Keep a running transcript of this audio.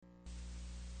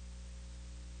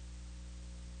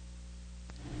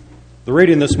The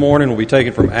reading this morning will be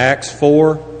taken from Acts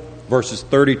 4, verses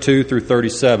 32 through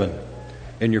 37.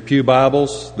 In your pew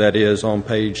Bibles, that is on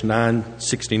page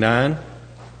 969.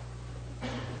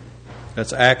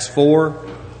 That's Acts 4,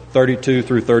 32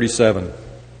 through 37.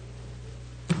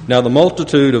 Now the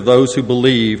multitude of those who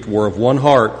believed were of one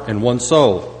heart and one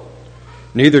soul.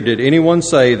 Neither did anyone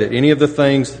say that any of the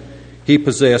things he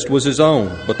possessed was his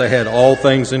own, but they had all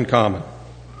things in common.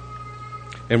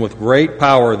 And with great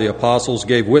power the apostles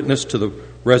gave witness to the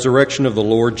resurrection of the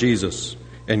Lord Jesus,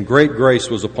 and great grace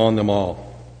was upon them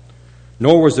all.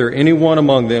 Nor was there anyone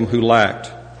among them who lacked,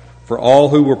 for all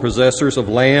who were possessors of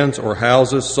lands or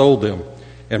houses sold them,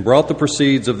 and brought the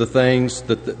proceeds of the things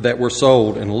that were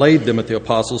sold, and laid them at the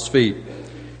apostles' feet,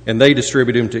 and they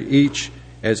distributed them to each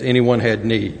as anyone had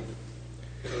need.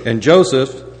 And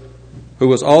Joseph, who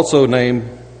was also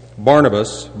named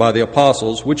Barnabas by the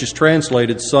apostles, which is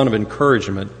translated son of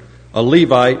encouragement, a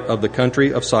Levite of the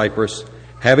country of Cyprus,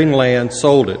 having land,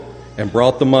 sold it, and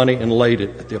brought the money and laid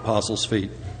it at the apostles' feet.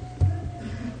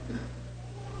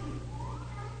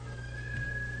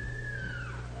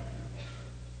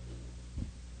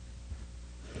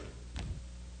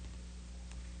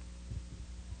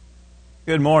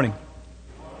 Good morning.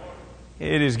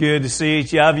 It is good to see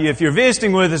each of you. If you're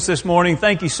visiting with us this morning,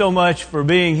 thank you so much for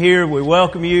being here. We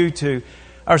welcome you to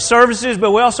our services,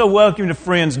 but we also welcome you to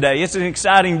Friends Day. It's an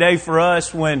exciting day for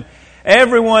us when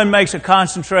everyone makes a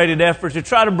concentrated effort to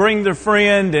try to bring their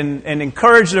friend and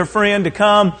encourage their friend to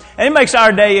come. And it makes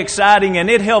our day exciting, and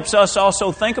it helps us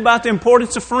also think about the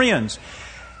importance of friends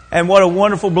and what a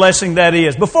wonderful blessing that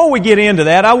is. Before we get into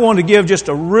that, I want to give just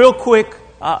a real quick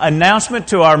announcement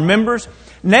to our members.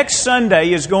 Next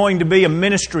Sunday is going to be a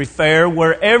ministry fair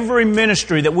where every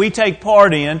ministry that we take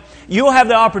part in, you'll have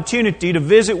the opportunity to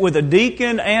visit with a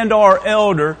deacon and our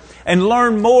elder and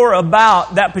learn more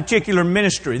about that particular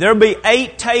ministry. There'll be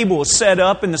 8 tables set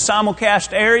up in the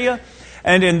simulcast area.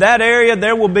 And in that area,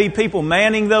 there will be people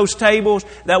manning those tables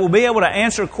that will be able to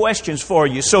answer questions for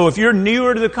you. So if you're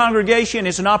newer to the congregation,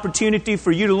 it's an opportunity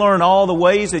for you to learn all the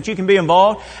ways that you can be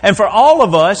involved. And for all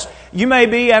of us, you may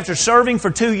be, after serving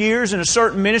for 2 years in a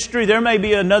certain ministry, there may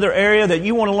be another area that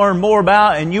you want to learn more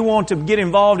about and you want to get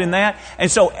involved in that.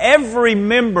 And so every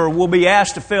member will be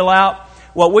asked to fill out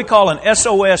what we call an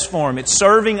SOS form. It's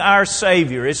serving our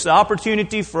Savior. It's the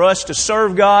opportunity for us to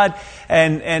serve God,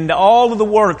 and all of the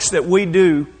works that we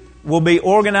do will be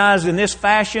organized in this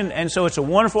fashion, and so it's a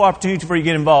wonderful opportunity for you to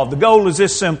get involved. The goal is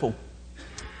this simple.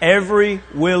 Every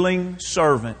willing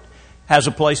servant has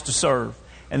a place to serve.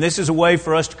 And this is a way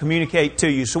for us to communicate to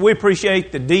you. So we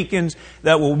appreciate the deacons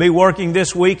that will be working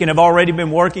this week and have already been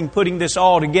working, putting this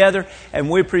all together. And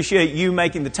we appreciate you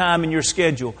making the time in your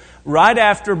schedule. Right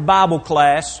after Bible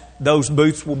class, those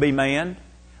booths will be manned.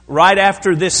 Right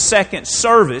after this second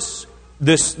service,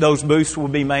 those booths will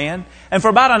be manned. And for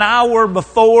about an hour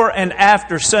before and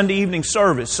after Sunday evening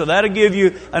service. So that'll give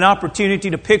you an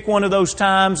opportunity to pick one of those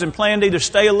times and plan to either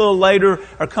stay a little later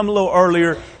or come a little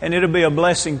earlier, and it'll be a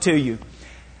blessing to you.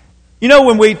 You know,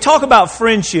 when we talk about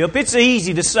friendship, it's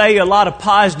easy to say a lot of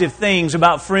positive things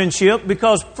about friendship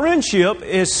because friendship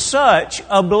is such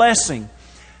a blessing.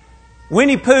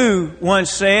 Winnie Pooh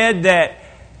once said that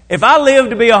if I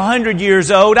live to be 100 years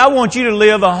old, I want you to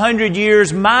live 100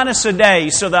 years minus a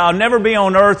day so that I'll never be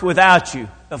on earth without you.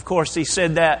 Of course, he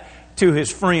said that to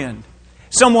his friend.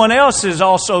 Someone else has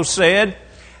also said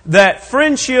that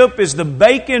friendship is the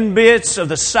bacon bits of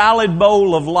the salad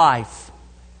bowl of life.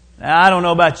 Now, I don't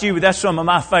know about you, but that's some of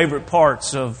my favorite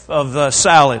parts of the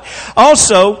salad.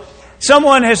 Also,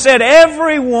 someone has said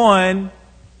everyone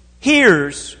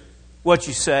hears what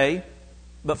you say,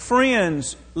 but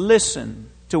friends listen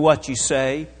to what you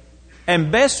say,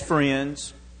 and best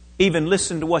friends even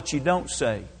listen to what you don't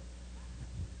say.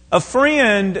 A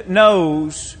friend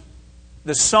knows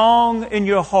the song in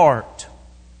your heart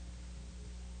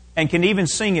and can even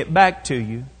sing it back to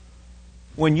you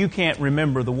when you can't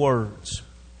remember the words.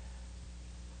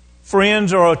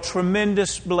 Friends are a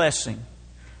tremendous blessing.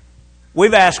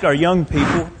 We've asked our young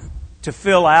people to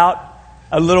fill out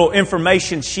a little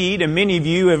information sheet, and many of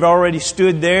you have already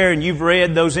stood there and you've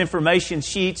read those information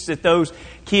sheets that those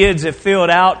kids have filled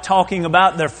out talking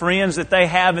about their friends that they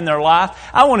have in their life.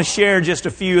 I want to share just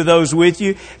a few of those with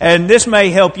you, and this may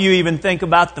help you even think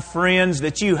about the friends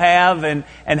that you have and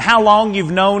how long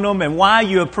you've known them and why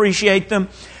you appreciate them.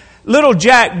 Little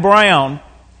Jack Brown,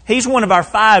 he's one of our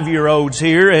 5-year-olds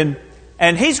here,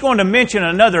 and he's going to mention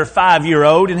another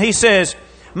 5-year-old, and he says,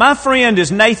 my friend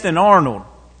is Nathan Arnold.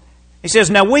 He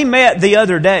says, now we met the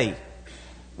other day.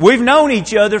 We've known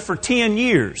each other for 10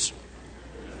 years.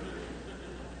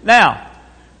 Now,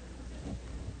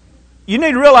 you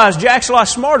need to realize Jack's a lot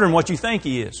smarter than what you think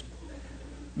he is.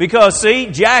 Because, see,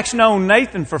 Jack's known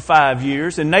Nathan for 5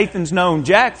 years, and Nathan's known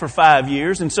Jack for 5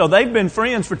 years, and so they've been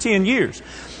friends for 10 years.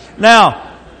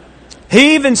 Now,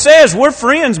 he even says we're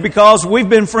friends because we've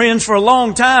been friends for a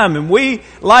long time, and we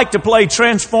like to play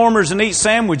Transformers and eat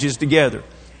sandwiches together.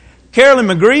 Carolyn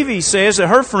McGreevy says that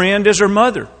her friend is her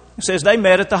mother. She says they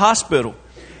met at the hospital.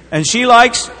 And she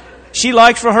likes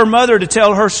for her mother to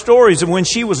tell her stories of when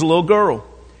she was a little girl.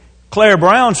 Claire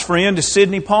Brown's friend is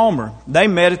Sidney Palmer. They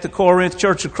met at the Corinth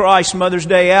Church of Christ Mother's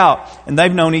Day Out, and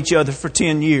they've known each other for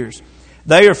 10 years.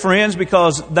 They are friends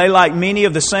because they like many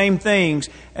of the same things,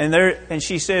 and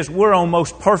she says, we're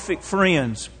almost perfect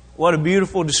friends. What a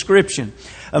beautiful description.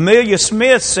 Amelia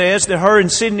Smith says that her and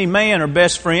Sidney Mann are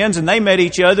best friends, and they met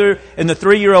each other in the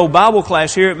 3-year-old Bible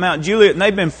class here at Mount Juliet, and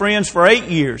they've been friends for 8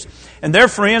 years. And they're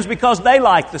friends because they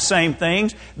like the same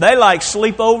things. They like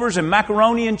sleepovers and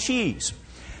macaroni and cheese.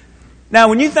 Now,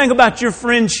 when you think about your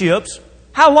friendships,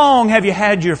 how long have you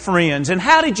had your friends? And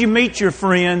how did you meet your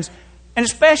friends? And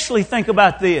especially think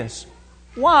about this.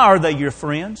 Why are they your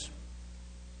friends?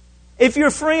 If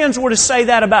your friends were to say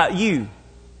that about you,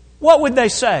 what would they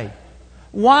say?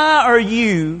 Why are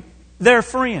you their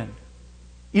friend?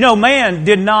 You know, man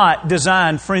did not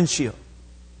design friendship.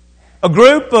 A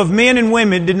group of men and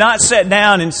women did not sit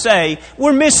down and say,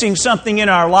 we're missing something in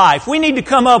our life. We need to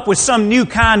come up with some new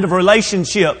kind of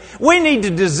relationship. We need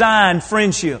to design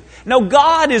friendship. No,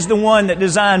 God is the one that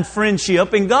designed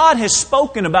friendship, and God has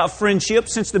spoken about friendship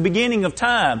since the beginning of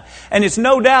time. And it's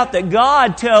no doubt that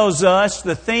God tells us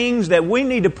the things that we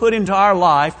need to put into our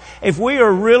life if we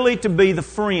are really to be the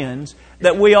friends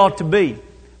that we ought to be.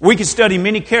 We could study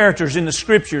many characters in the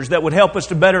Scriptures that would help us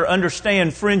to better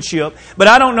understand friendship, but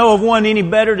I don't know of one any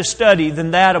better to study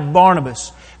than that of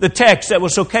Barnabas, the text that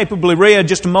was so capably read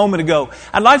just a moment ago.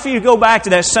 I'd like for you to go back to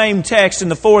that same text in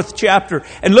the 4th chapter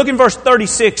and look in verse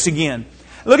 36 again.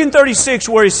 Look in 36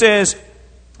 where he says,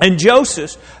 and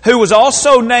Joseph, who was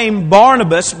also named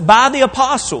Barnabas by the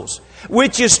apostles,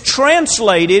 which is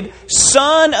translated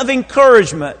son of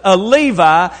encouragement, a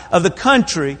Levi of the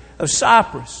country of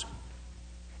Cyprus.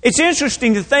 It's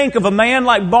interesting to think of a man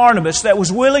like Barnabas that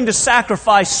was willing to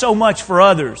sacrifice so much for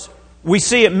others. We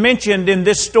see it mentioned in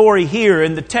this story here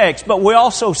in the text, but we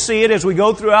also see it as we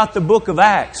go throughout the book of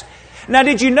Acts. Now,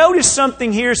 did you notice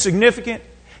something here significant?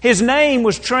 His name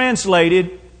was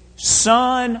translated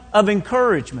son of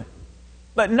encouragement.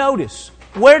 But notice,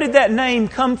 where did that name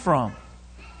come from?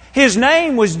 His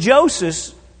name was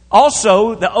Joseph.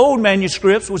 Also, the old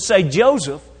manuscripts would say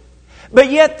Joseph.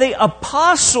 But yet the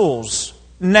apostles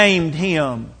named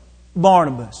him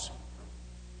Barnabas.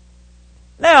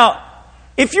 Now,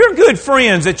 if your good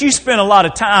friends that you spent a lot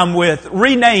of time with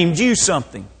renamed you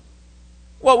something,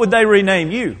 what would they rename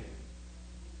you?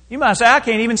 You might say, I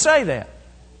can't even say that.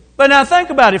 But now think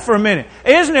about it for a minute.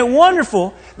 Isn't it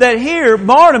wonderful that here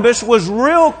Barnabas was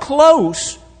real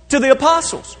close to the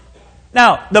apostles?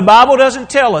 Now, the Bible doesn't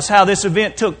tell us how this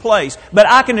event took place, but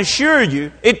I can assure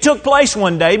you it took place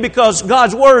one day because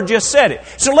God's Word just said it.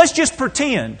 So let's just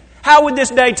pretend. How would this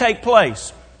day take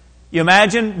place? You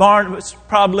imagine Barnabas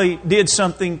probably did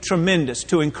something tremendous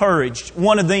to encourage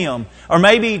one of them, or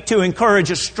maybe to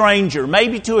encourage a stranger,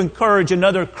 maybe to encourage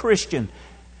another Christian.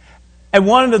 And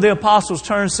one of the apostles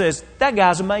turns and says, that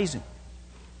guy's amazing.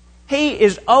 He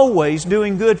is always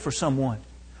doing good for someone.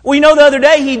 Well, you know, the other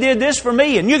day he did this for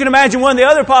me. And you can imagine one of the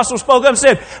other apostles spoke up and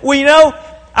said, well, you know,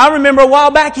 I remember a while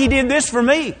back he did this for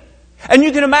me. And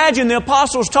you can imagine the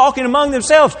apostles talking among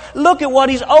themselves. Look at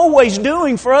what he's always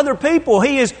doing for other people.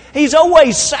 He's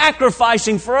always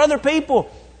sacrificing for other people.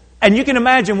 And you can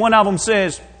imagine one of them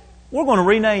says, we're going to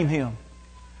rename him.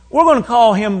 We're going to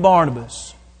call him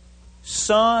Barnabas,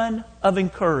 son of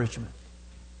encouragement.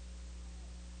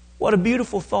 What a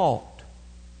beautiful thought.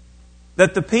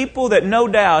 That the people that no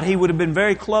doubt he would have been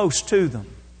very close to them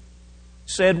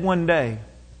said one day,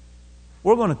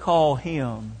 we're going to call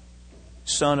him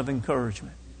son of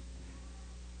encouragement.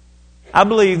 I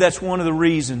believe that's one of the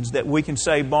reasons that we can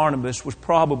say Barnabas was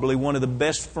probably one of the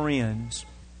best friends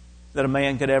that a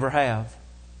man could ever have.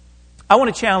 I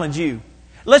want to challenge you.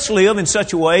 Let's live in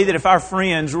such a way that if our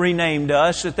friends renamed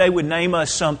us, that they would name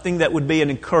us something that would be an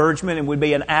encouragement and would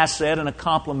be an asset and a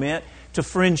compliment to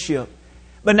friendship.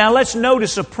 But now let's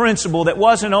notice a principle that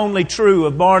wasn't only true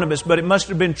of Barnabas, but it must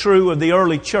have been true of the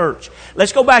early church.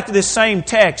 Let's go back to this same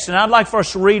text, and I'd like for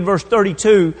us to read verse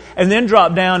 32 and then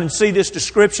drop down and see this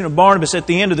description of Barnabas at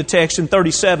the end of the text in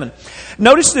 37.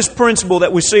 Notice this principle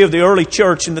that we see of the early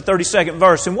church in the 32nd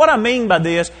verse. And what I mean by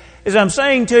this is I'm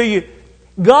saying to you,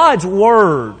 God's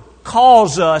Word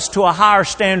calls us to a higher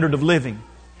standard of living.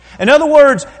 In other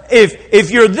words,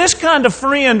 if you're this kind of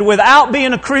friend without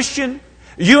being a Christian,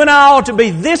 you and I ought to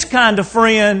be this kind of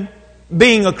friend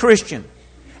being a Christian.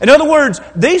 In other words,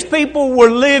 these people were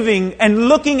living and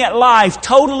looking at life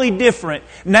totally different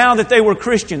now that they were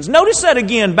Christians. Notice that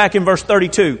again back in verse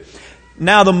 32.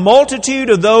 Now the multitude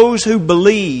of those who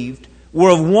believed were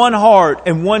of one heart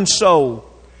and one soul.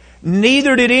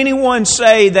 Neither did anyone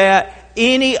say that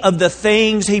any of the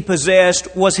things he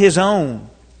possessed was his own,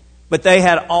 but they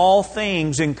had all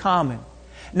things in common.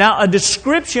 Now, a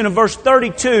description of verse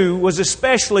 32 was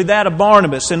especially that of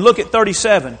Barnabas. And look at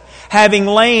 37. Having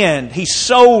land, he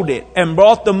sold it and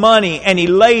brought the money and he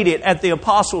laid it at the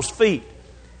apostles' feet.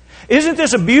 Isn't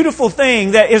this a beautiful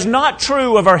thing that is not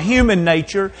true of our human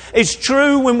nature? It's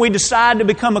true when we decide to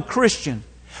become a Christian.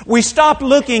 We stop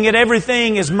looking at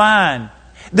everything as mine.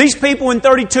 These people in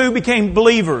 32 became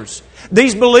believers.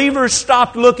 These believers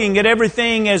stopped looking at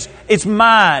everything as it's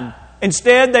mine.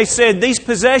 Instead, they said, these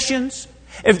possessions,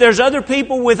 if there's other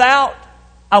people without,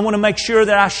 I want to make sure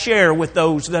that I share with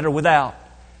those that are without.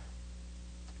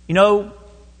 You know,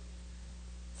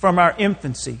 from our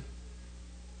infancy,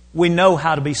 we know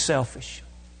how to be selfish.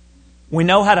 We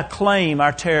know how to claim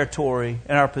our territory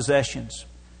and our possessions.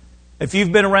 If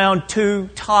you've been around two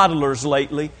toddlers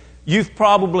lately, you've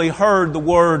probably heard the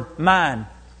word mine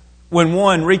when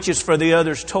one reaches for the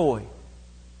other's toy.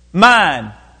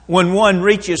 Mine when one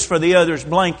reaches for the other's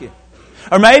blanket.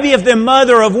 Or maybe if the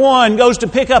mother of one goes to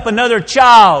pick up another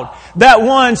child, that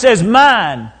one says,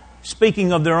 mine,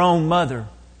 speaking of their own mother.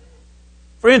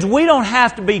 Friends, we don't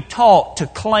have to be taught to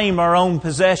claim our own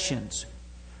possessions,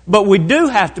 but we do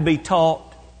have to be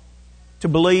taught to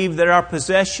believe that our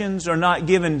possessions are not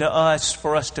given to us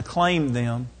for us to claim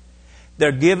them.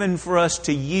 They're given for us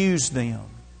to use them,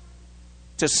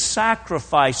 to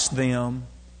sacrifice them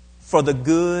for the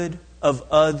good of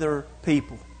other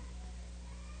people.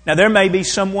 Now, there may be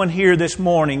someone here this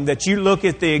morning that you look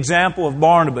at the example of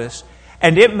Barnabas,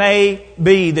 and it may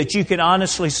be that you can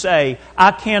honestly say,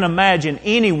 I can't imagine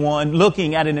anyone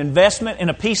looking at an investment in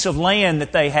a piece of land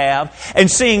that they have and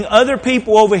seeing other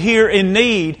people over here in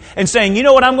need and saying, you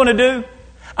know what I'm going to do?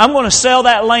 I'm going to sell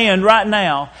that land right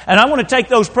now, and I'm going to take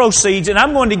those proceeds and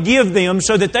I'm going to give them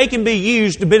so that they can be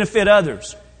used to benefit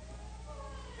others.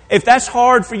 If that's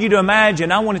hard for you to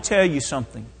imagine, I want to tell you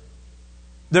something.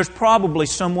 There's probably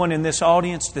someone in this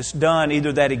audience that's done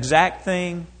either that exact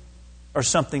thing or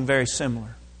something very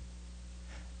similar.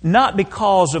 Not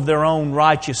because of their own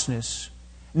righteousness,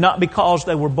 not because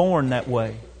they were born that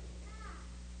way.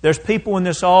 There's people in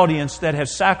this audience that have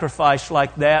sacrificed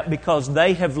like that because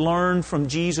they have learned from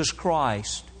Jesus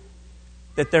Christ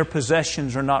that their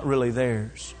possessions are not really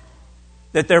theirs.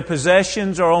 That their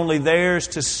possessions are only theirs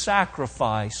to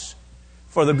sacrifice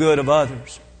for the good of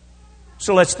others.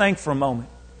 So let's think for a moment.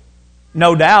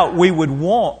 No doubt we would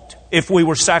want, if we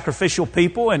were sacrificial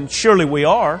people, and surely we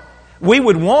are, we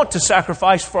would want to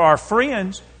sacrifice for our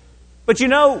friends. But you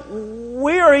know,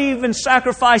 we are even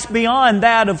sacrificed beyond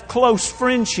that of close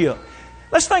friendship.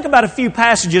 Let's think about a few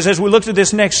passages as we look at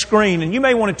this next screen, and you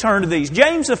may want to turn to these.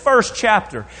 James, the first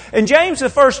chapter. In James, the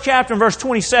first chapter, in verse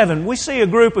 27, we see a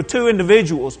group of two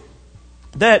individuals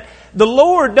that the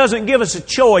Lord doesn't give us a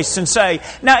choice and say,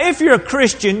 now if you're a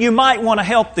Christian, you might want to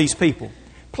help these people.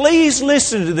 Please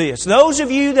listen to this. Those of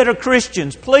you that are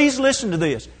Christians, please listen to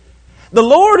this. The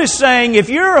Lord is saying, if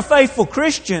you're a faithful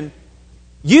Christian,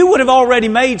 you would have already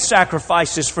made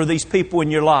sacrifices for these people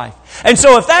in your life. And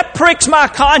so if that pricks my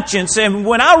conscience, and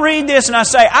when I read this and I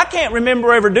say, I can't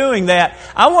remember ever doing that,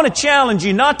 I want to challenge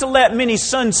you not to let many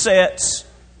sunsets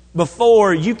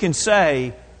before you can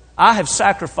say, I have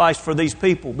sacrificed for these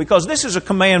people, because this is a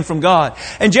command from God.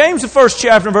 In James, the first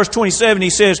chapter, in verse 27,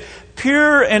 he says,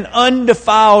 pure and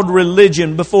undefiled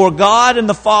religion before God and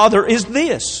the Father is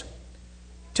this,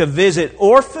 to visit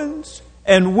orphans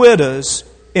and widows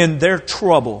in their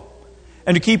trouble,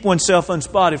 and to keep oneself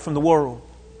unspotted from the world.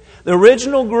 The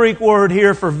original Greek word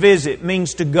here for visit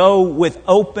means to go with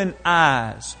open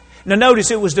eyes. Now notice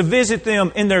it was to visit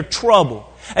them in their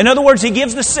trouble. In other words, he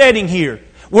gives the setting here.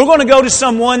 We're going to go to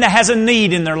someone that has a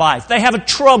need in their life. They have a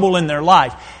trouble in their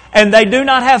life. And they do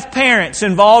not have parents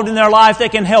involved in their life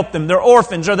that can help them. They're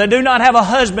orphans. Or they do not have a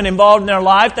husband involved in their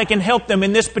life that can help them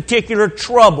in this particular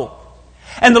trouble.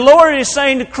 And the Lord is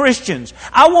saying to Christians,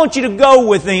 I want you to go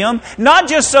with them, not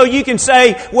just so you can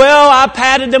say, well, I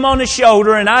patted them on the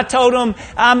shoulder and I told them,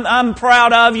 I'm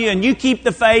proud of you and you keep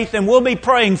the faith and we'll be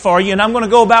praying for you and I'm going to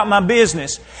go about my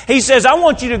business. He says, I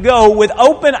want you to go with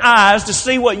open eyes to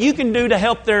see what you can do to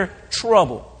help their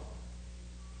trouble.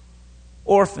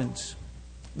 Orphans.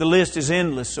 The list is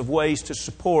endless of ways to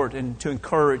support and to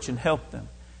encourage and help them.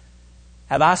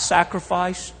 Have I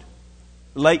sacrificed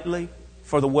lately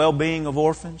for the well-being of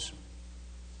orphans?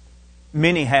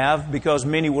 Many have, because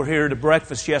many were here at a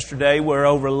breakfast yesterday where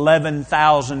over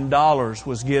 $11,000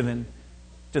 was given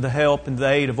to the help and the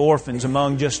aid of orphans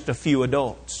among just a few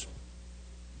adults.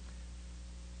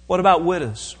 What about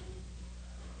widows?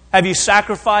 Have you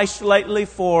sacrificed lately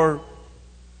to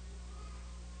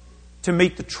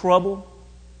meet the trouble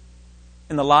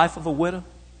in the life of a widow?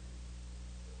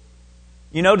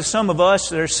 You know, to some of us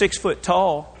that are 6 foot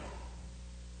tall,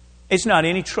 it's not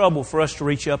any trouble for us to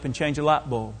reach up and change a light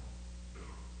bulb.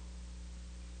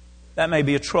 That may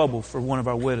be a trouble for one of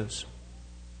our widows.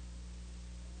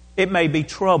 It may be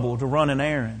trouble to run an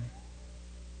errand.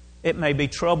 It may be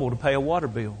trouble to pay a water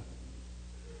bill.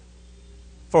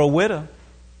 For a widow,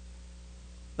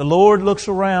 the Lord looks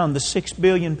around the 6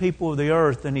 billion people of the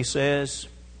earth and He says,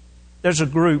 there's a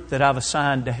group that I've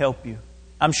assigned to help you.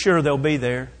 I'm sure they'll be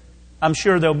there. I'm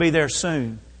sure they'll be there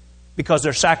soon because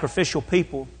they're sacrificial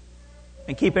people.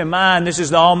 And keep in mind, this is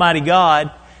the Almighty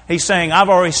God. He's saying, I've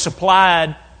already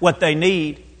supplied what they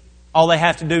need. All they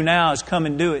have to do now is come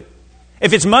and do it.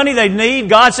 If it's money they need,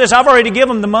 God says, I've already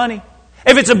given them the money.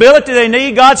 If it's ability they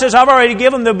need, God says, I've already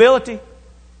given them the ability.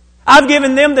 I've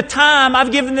given them the time.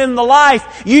 I've given them the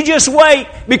life. You just wait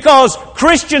because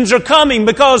Christians are coming,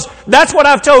 because that's what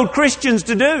I've told Christians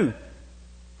to do.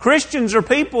 Christians are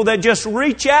people that just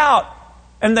reach out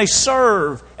and they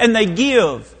serve and they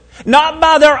give. Not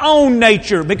by their own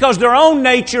nature, because their own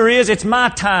nature is, it's my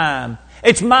time,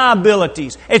 it's my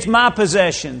abilities, it's my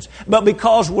possessions. But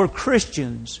because we're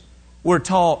Christians, we're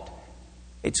taught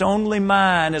it's only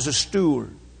mine as a steward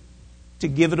to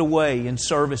give it away in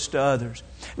service to others.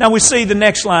 Now we see the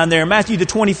next line there. Matthew the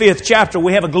 25th chapter,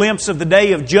 we have a glimpse of the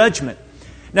day of judgment.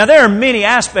 Now there are many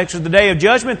aspects of the day of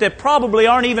judgment that probably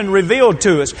aren't even revealed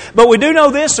to us. But we do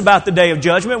know this about the day of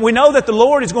judgment. We know that the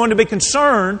Lord is going to be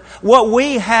concerned what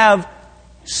we have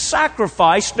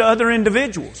sacrificed to other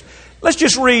individuals. Let's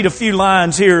just read a few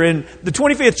lines here. In the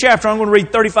 25th chapter, I'm going to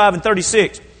read 35 and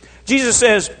 36. Jesus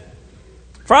says,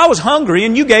 for I was hungry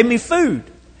and you gave me food.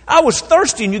 I was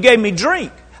thirsty and you gave me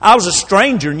drink. I was a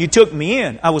stranger and you took me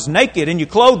in. I was naked and you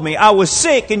clothed me. I was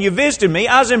sick and you visited me.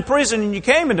 I was in prison and you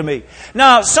came into me.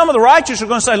 Now, some of the righteous are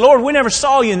going to say, Lord, we never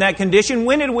saw you in that condition.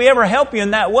 When did we ever help you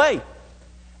in that way?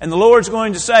 And the Lord's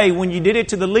going to say, when you did it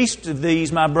to the least of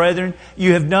these, my brethren,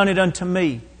 you have done it unto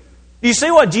me. Do you see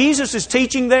what Jesus is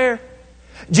teaching there?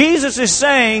 Jesus is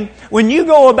saying, when you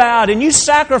go about and you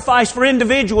sacrifice for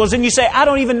individuals and you say, I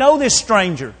don't even know this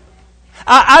stranger.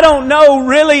 I don't know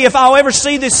really if I'll ever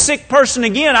see this sick person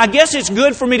again. I guess it's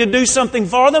good for me to do something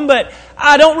for them, but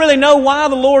I don't really know why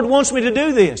the Lord wants me to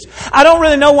do this. I don't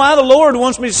really know why the Lord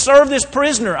wants me to serve this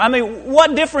prisoner. I mean,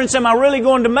 what difference am I really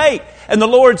going to make? And the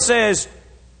Lord says,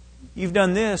 you've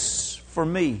done this for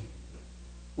me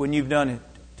when you've done it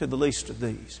to the least of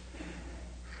these.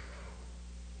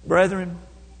 Brethren,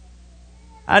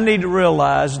 I need to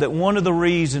realize that one of the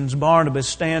reasons Barnabas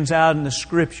stands out in the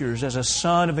Scriptures as a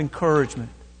son of encouragement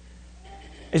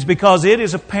is because it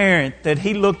is apparent that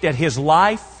he looked at his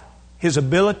life, his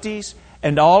abilities,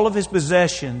 and all of his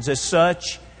possessions as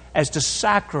such as to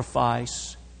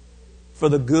sacrifice for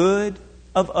the good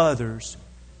of others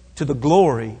to the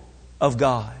glory of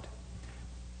God.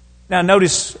 Now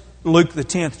notice Luke the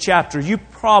 10th chapter. You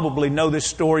probably know this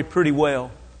story pretty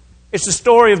well. It's the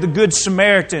story of the Good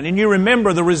Samaritan. And you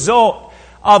remember the result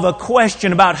of a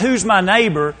question about who's my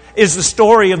neighbor is the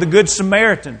story of the Good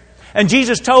Samaritan. And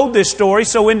Jesus told this story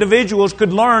so individuals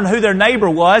could learn who their neighbor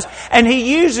was. And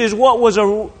He uses what was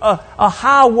a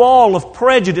high wall of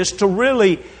prejudice to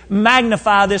really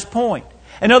magnify this point.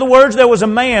 In other words, there was a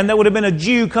man that would have been a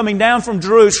Jew coming down from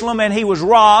Jerusalem, and he was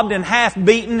robbed and half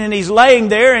beaten, and he's laying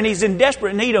there and he's in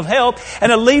desperate need of help,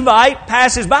 and a Levite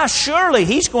passes by. Surely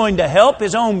he's going to help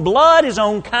his own blood, his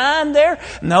own kind there.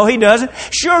 No, he doesn't.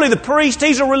 Surely the priest,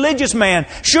 he's a religious man.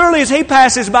 Surely as he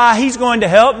passes by, he's going to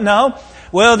help. No.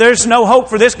 Well, there's no hope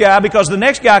for this guy because the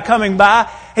next guy coming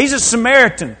by, he's a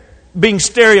Samaritan. Being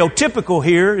stereotypical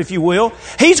here, if you will.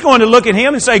 He's going to look at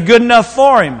him and say, good enough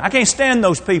for him. I can't stand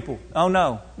those people. Oh,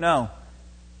 no.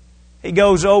 He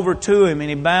goes over to him and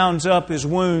he bounds up his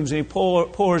wounds and he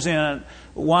pours in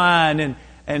wine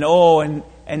and oil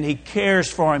and he cares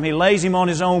for him. He lays him on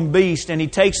his own beast and he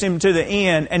takes him to the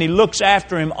inn and he looks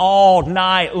after him all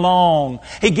night long.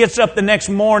 He gets up the next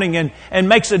morning and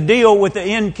makes a deal with the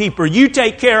innkeeper. You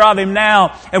take care of him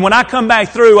now, and when I come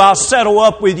back through, I'll settle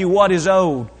up with you what is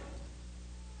owed.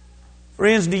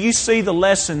 Friends, do you see the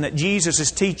lesson that Jesus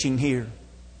is teaching here?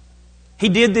 He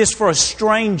did this for a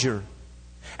stranger.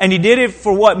 And He did it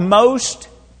for what most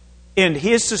in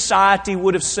His society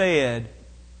would have said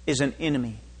is an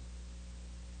enemy.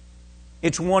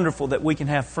 It's wonderful that we can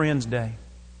have Friends Day.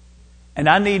 And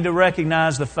I need to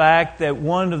recognize the fact that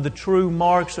one of the true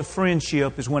marks of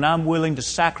friendship is when I'm willing to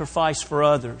sacrifice for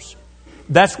others.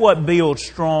 That's what builds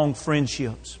strong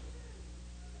friendships.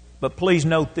 But please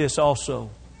note this also.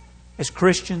 As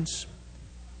Christians,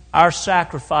 our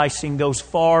sacrificing goes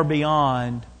far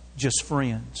beyond just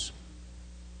friends.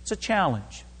 It's a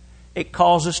challenge. It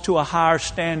calls us to a higher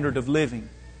standard of living.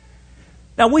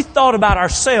 Now, we thought about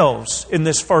ourselves in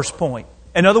this first point.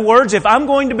 In other words, if I'm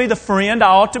going to be the friend I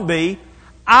ought to be,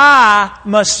 I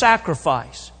must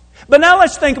sacrifice. But now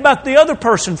let's think about the other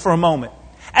person for a moment.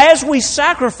 As we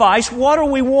sacrifice, what are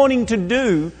we wanting to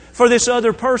do for this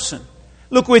other person?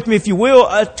 Look with me, if you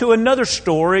will, to another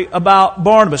story about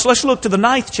Barnabas. Let's look to the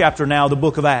 9th chapter now of the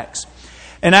book of Acts.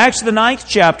 In Acts, the 9th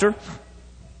chapter,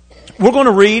 we're going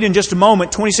to read in just a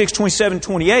moment 26, 27,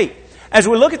 28. As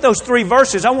we look at those 3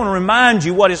 verses, I want to remind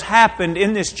you what has happened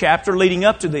in this chapter leading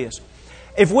up to this.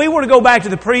 If we were to go back to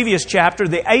the previous chapter,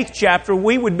 the 8th chapter,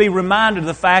 we would be reminded of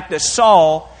the fact that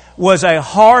Saul was a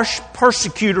harsh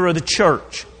persecutor of the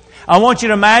church. I want you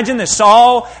to imagine that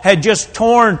Saul had just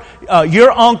torn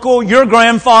your uncle, your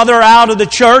grandfather out of the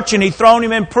church, and he'd thrown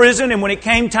him in prison, and when it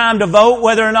came time to vote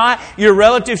whether or not your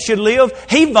relative should live,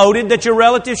 he voted that your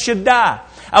relative should die.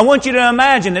 I want you to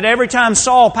imagine that every time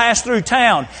Saul passed through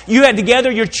town, you had to gather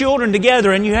your children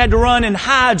together and you had to run and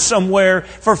hide somewhere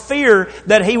for fear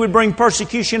that he would bring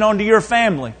persecution onto your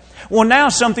family. Well, now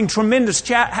something tremendous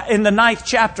in the 9th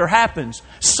chapter happens.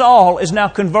 Saul is now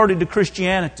converted to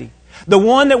Christianity. The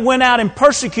one that went out and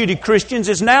persecuted Christians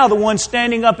is now the one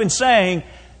standing up and saying,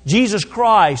 Jesus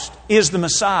Christ is the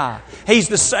Messiah. He's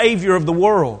the Savior of the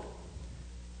world.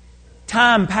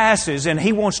 Time passes and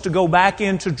he wants to go back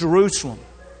into Jerusalem.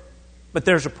 But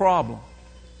there's a problem.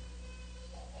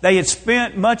 They had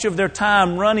spent much of their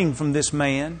time running from this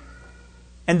man,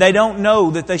 and they don't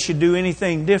know that they should do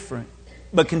anything different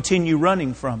but continue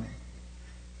running from him.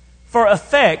 For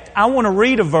effect, I want to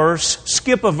read a verse,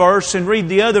 skip a verse, and read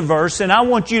the other verse, and I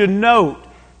want you to note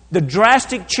the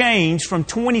drastic change from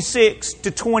 26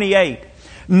 to 28.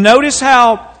 Notice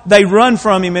how they run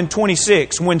from him in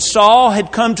 26. When Saul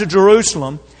had come to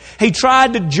Jerusalem, he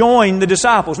tried to join the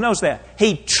disciples. Notice that.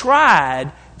 He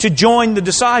tried to join the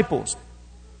disciples.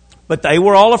 But they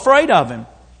were all afraid of him.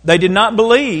 They did not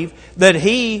believe that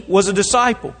he was a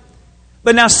disciple.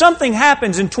 But now something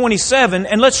happens in 27,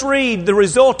 and let's read the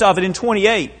result of it in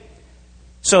 28.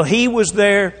 So he was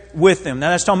there with them. Now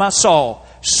that's talking about Saul.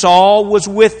 Saul was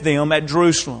with them at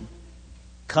Jerusalem,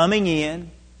 coming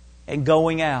in and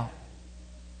going out.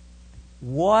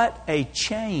 What a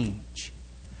change.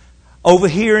 Over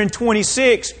here in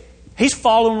 26, he's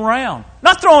following around.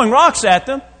 Not throwing rocks at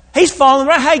them. He's following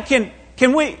around. Hey,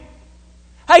 can we?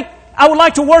 Hey, I would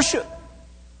like to worship.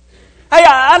 Hey,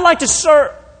 I'd like to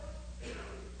serve.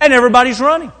 And everybody's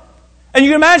running. And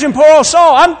you can imagine poor old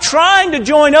Saul. I'm trying to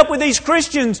join up with these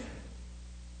Christians.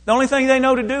 The only thing they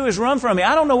know to do is run from me.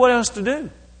 I don't know what else to do.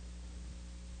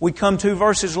 We come 2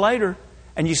 verses later,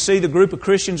 and you see the group of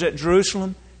Christians at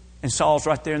Jerusalem, and Saul's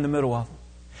right there in the middle of them.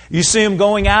 You see them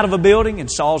going out of a building,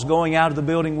 and Saul's going out of the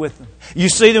building with them. You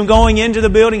see them going into the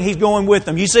building, he's going with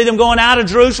them. You see them going out of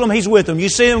Jerusalem, he's with them. You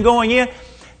see them going in.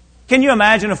 Can you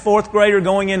imagine a 4th grader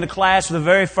going into class the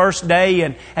very first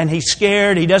day and he's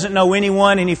scared, he doesn't know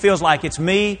anyone, and he feels like it's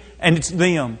me and it's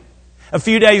them. A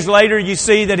few days later, you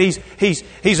see that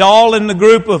he's all in the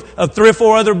group of 3 or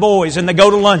 4 other boys, and they go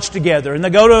to lunch together, and they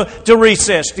go to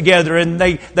recess together, and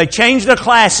they change their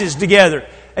classes together.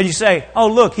 And you say, oh,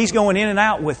 look, he's going in and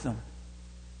out with them.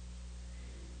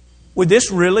 Would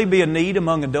this really be a need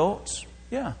among adults?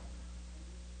 Yeah.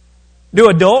 Do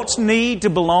adults need to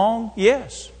belong?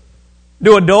 Yes.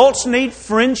 Do adults need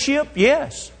friendship?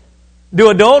 Yes. Do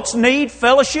adults need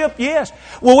fellowship? Yes.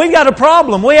 Well, we've got a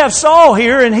problem. We have Saul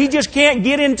here, and he just can't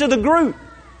get into the group.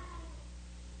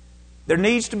 There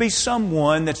needs to be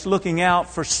someone that's looking out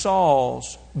for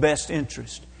Saul's best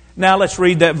interest. Now let's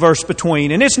read that verse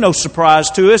between. And it's no surprise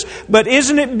to us, but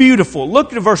isn't it beautiful?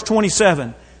 Look at verse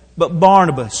 27. But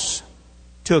Barnabas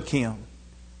took him.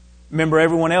 Remember,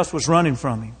 everyone else was running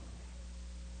from him.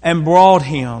 And brought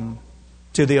him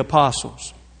to the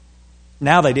apostles.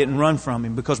 Now they didn't run from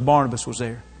him because Barnabas was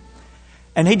there.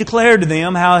 And he declared to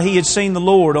them how he had seen the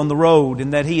Lord on the road,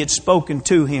 and that he had spoken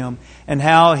to him, and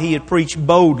how he had preached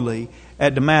boldly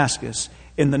at Damascus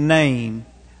in the name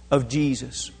of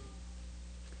Jesus.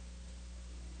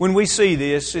 When we see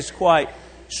this, it's quite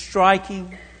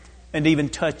striking and even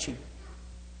touching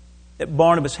that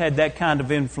Barnabas had that kind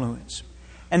of influence,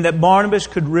 and that Barnabas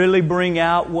could really bring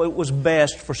out what was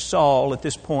best for Saul at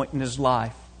this point in his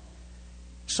life.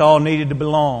 Saul needed to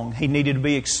belong. He needed to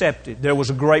be accepted. There was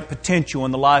a great potential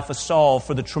in the life of Saul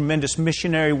for the tremendous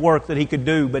missionary work that he could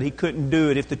do, but he couldn't do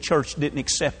it if the church didn't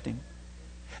accept him.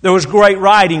 There was great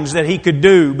writings that he could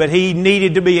do, but he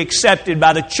needed to be accepted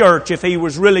by the church if he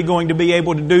was really going to be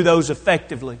able to do those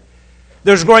effectively.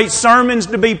 There's great sermons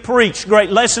to be preached,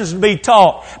 great lessons to be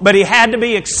taught, but he had to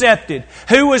be accepted.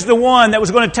 Who was the one that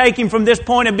was going to take him from this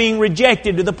point of being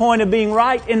rejected to the point of being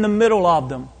right in the middle of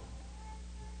them?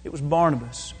 It was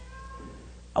Barnabas.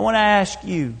 I want to ask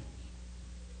you,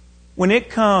 when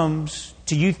it comes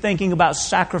to you thinking about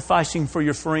sacrificing for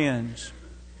your friends,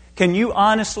 can you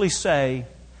honestly say,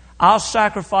 I'll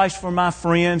sacrifice for my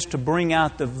friends to bring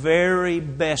out the very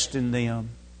best in them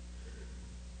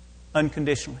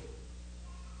unconditionally?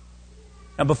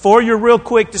 Now, before you're real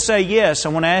quick to say yes, I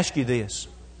want to ask you this.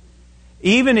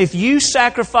 Even if you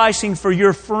sacrificing for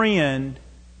your friend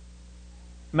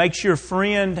makes your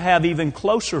friend have even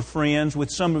closer friends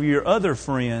with some of your other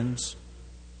friends,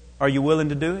 are you willing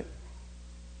to do it?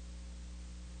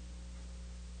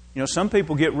 You know, some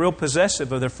people get real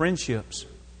possessive of their friendships.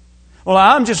 Well,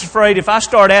 I'm just afraid if I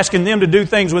start asking them to do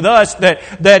things with us that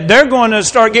they're going to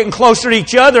start getting closer to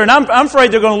each other, and I'm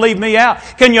afraid they're going to leave me out.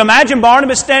 Can you imagine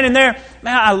Barnabas standing there?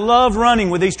 Man, I love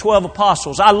running with these 12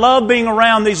 apostles. I love being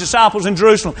around these disciples in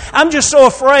Jerusalem. I'm just so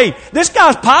afraid. This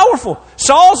guy's powerful.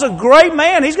 Saul's a great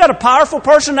man. He's got a powerful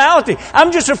personality.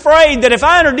 I'm just afraid that if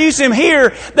I introduce him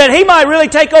here, that he might really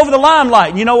take over the limelight.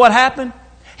 And you know what happened?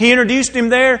 He introduced him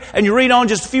there, and you read on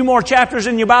just a few more chapters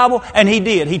in your Bible, and he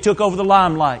did. He took over the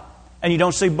limelight. And you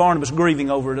don't see Barnabas grieving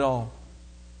over it at all.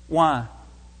 Why?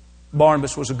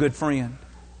 Barnabas was a good friend.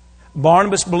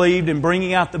 Barnabas believed in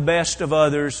bringing out the best of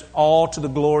others, all to the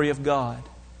glory of God.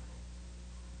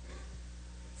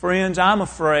 Friends, I'm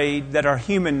afraid that our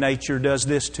human nature does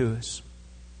this to us.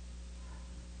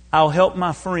 I'll help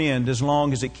my friend as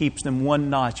long as it keeps them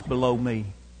one notch below me.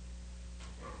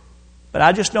 But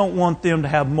I just don't want them to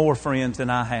have more friends than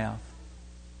I have.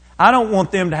 I don't want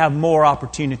them to have more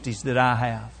opportunities than I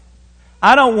have.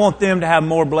 I don't want them to have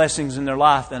more blessings in their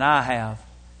life than I have.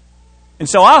 And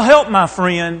so I'll help my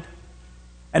friend,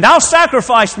 and I'll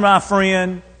sacrifice for my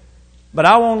friend, but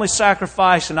I'll only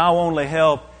sacrifice and I'll only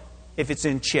help if it's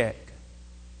in check.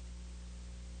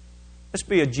 Let's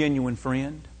be a genuine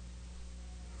friend.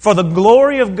 For the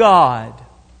glory of God,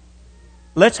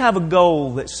 let's have a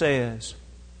goal that says,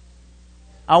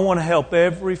 I want to help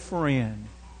every friend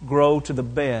grow to the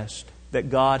best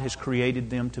that God has created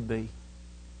them to be.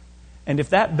 And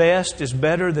if that best is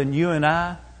better than you and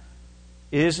I,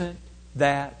 isn't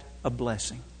that a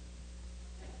blessing?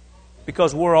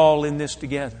 Because we're all in this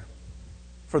together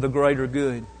for the greater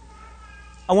good.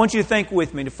 I want you to think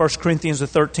with me to 1 Corinthians, the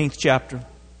 13th chapter.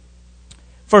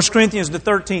 1 Corinthians, the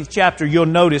 13th chapter, you'll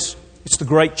notice it's the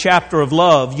great chapter of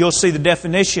love. You'll see the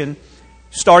definition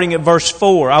starting at verse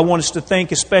 4. I want us to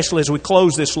think, especially as we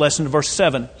close this lesson, to verse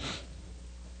 7.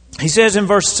 He says in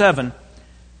verse 7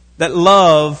 that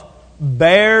love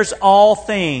bears all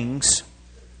things,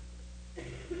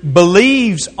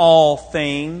 believes all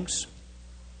things,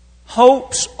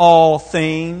 hopes all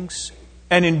things,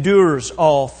 and endures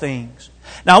all things.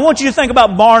 Now I want you to think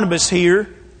about Barnabas here.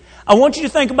 I want you to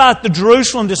think about the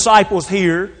Jerusalem disciples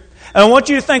here. And I want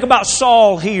you to think about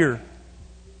Saul here.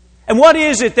 And what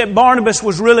is it that Barnabas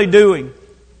was really doing?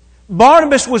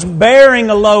 Barnabas was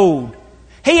bearing a load.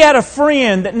 He had a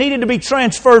friend that needed to be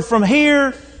transferred from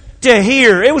here to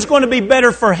here. It was going to be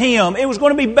better for him. It was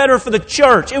going to be better for the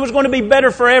church. It was going to be better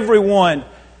for everyone.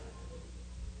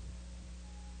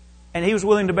 And he was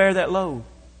willing to bear that load.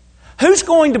 Who's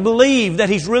going to believe that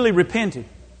he's really repented?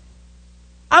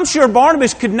 I'm sure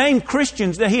Barnabas could name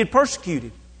Christians that he had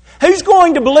persecuted. Who's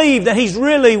going to believe that he's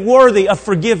really worthy of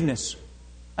forgiveness?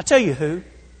 I tell you who.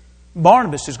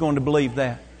 Barnabas is going to believe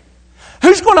that.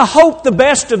 Who's going to hope the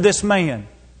best of this man?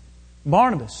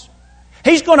 Barnabas.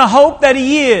 He's going to hope that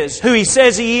he is who he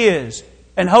says he is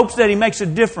and hopes that he makes a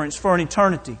difference for an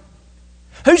eternity.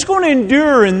 Who's going to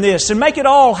endure in this and make it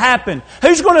all happen?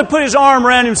 Who's going to put his arm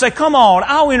around him and say, come on,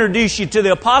 I'll introduce you to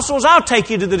the apostles. I'll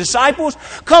take you to the disciples.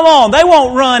 Come on, they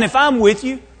won't run if I'm with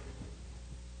you.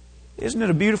 Isn't it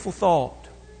a beautiful thought?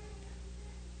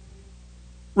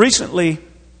 Recently,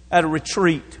 at a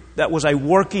retreat that was a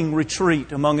working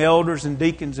retreat among elders and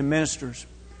deacons and ministers,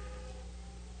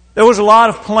 there was a lot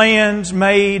of plans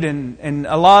made and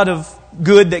a lot of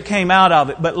good that came out of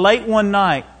it. But late one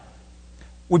night,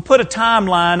 we put a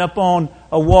timeline up on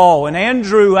a wall, and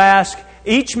Andrew asked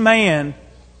each man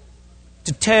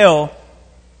to tell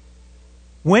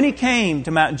when he came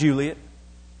to Mount Juliet,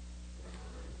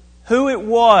 who it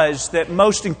was that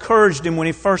most encouraged him when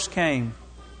he first came,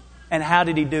 and how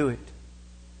did he do it.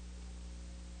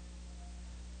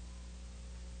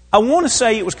 I want to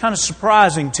say it was kind of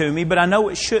surprising to me, but I know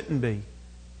it shouldn't be.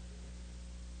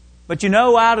 But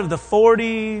out of the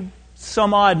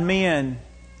 40-some-odd men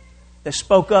that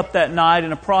spoke up that night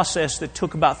in a process that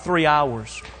took about 3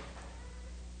 hours,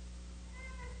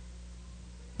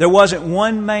 there wasn't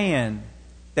one man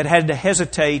that had to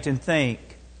hesitate and think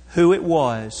who it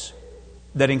was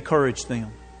that encouraged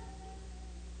them.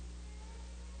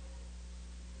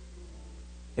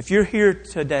 If you're here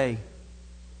today,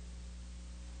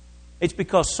 it's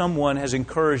because someone has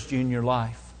encouraged you in your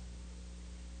life.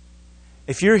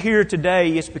 If you're here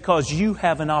today, it's because you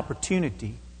have an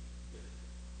opportunity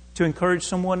to encourage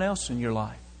someone else in your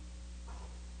life.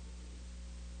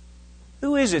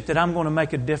 Who is it that I'm going to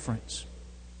make a difference?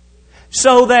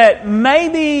 So that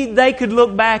maybe they could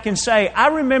look back and say, I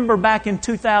remember back in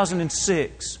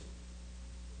 2006,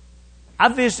 I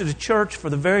visited a church for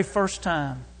the very first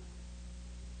time.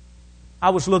 I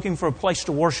was looking for a place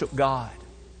to worship God.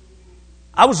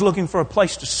 I was looking for a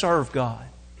place to serve God.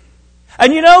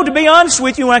 And to be honest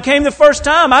with you, when I came the first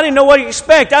time, I didn't know what to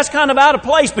expect. I was kind of out of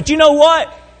place. But you know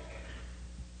what?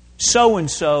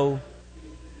 So-and-so,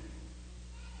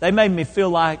 they made me feel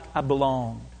like I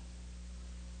belonged.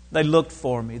 They looked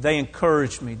for me. They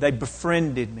encouraged me. They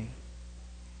befriended me.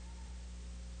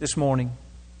 This morning,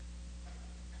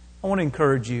 I want to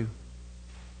encourage you.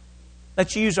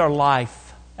 Let's use our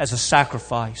life as a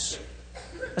sacrifice.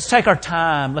 Let's take our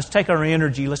time. Let's take our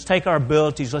energy. Let's take our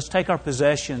abilities. Let's take our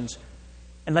possessions.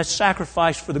 And let's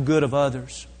sacrifice for the good of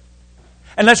others.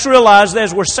 And let's realize that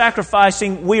as we're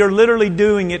sacrificing, we are literally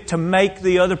doing it to make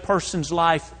the other person's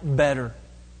life better.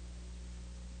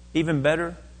 Even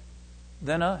better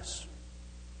than us.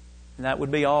 And that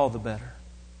would be all the better.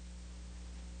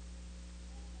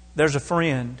 There's a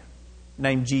friend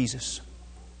named Jesus.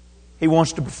 He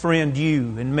wants to befriend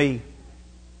you and me.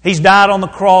 He's died on the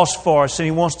cross for us and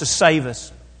He wants to save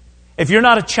us. If you're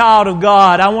not a child of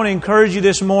God, I want to encourage you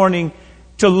this morning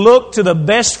to look to the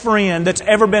best friend that's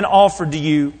ever been offered to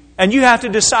you. And you have to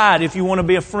decide if you want to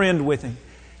be a friend with Him.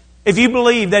 If you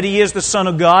believe that He is the Son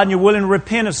of God and you're willing to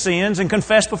repent of sins and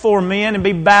confess before men and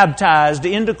be baptized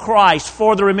into Christ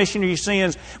for the remission of your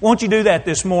sins, won't you do that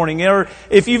this morning? Or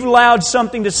if you've allowed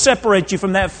something to separate you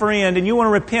from that friend and you want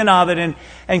to repent of it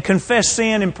and confess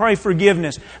sin and pray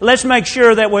forgiveness, let's make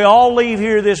sure that we all leave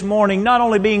here this morning not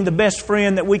only being the best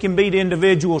friend that we can be to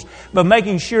individuals, but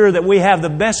making sure that we have the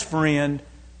best friend,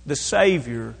 the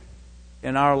Savior,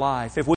 in our life. If we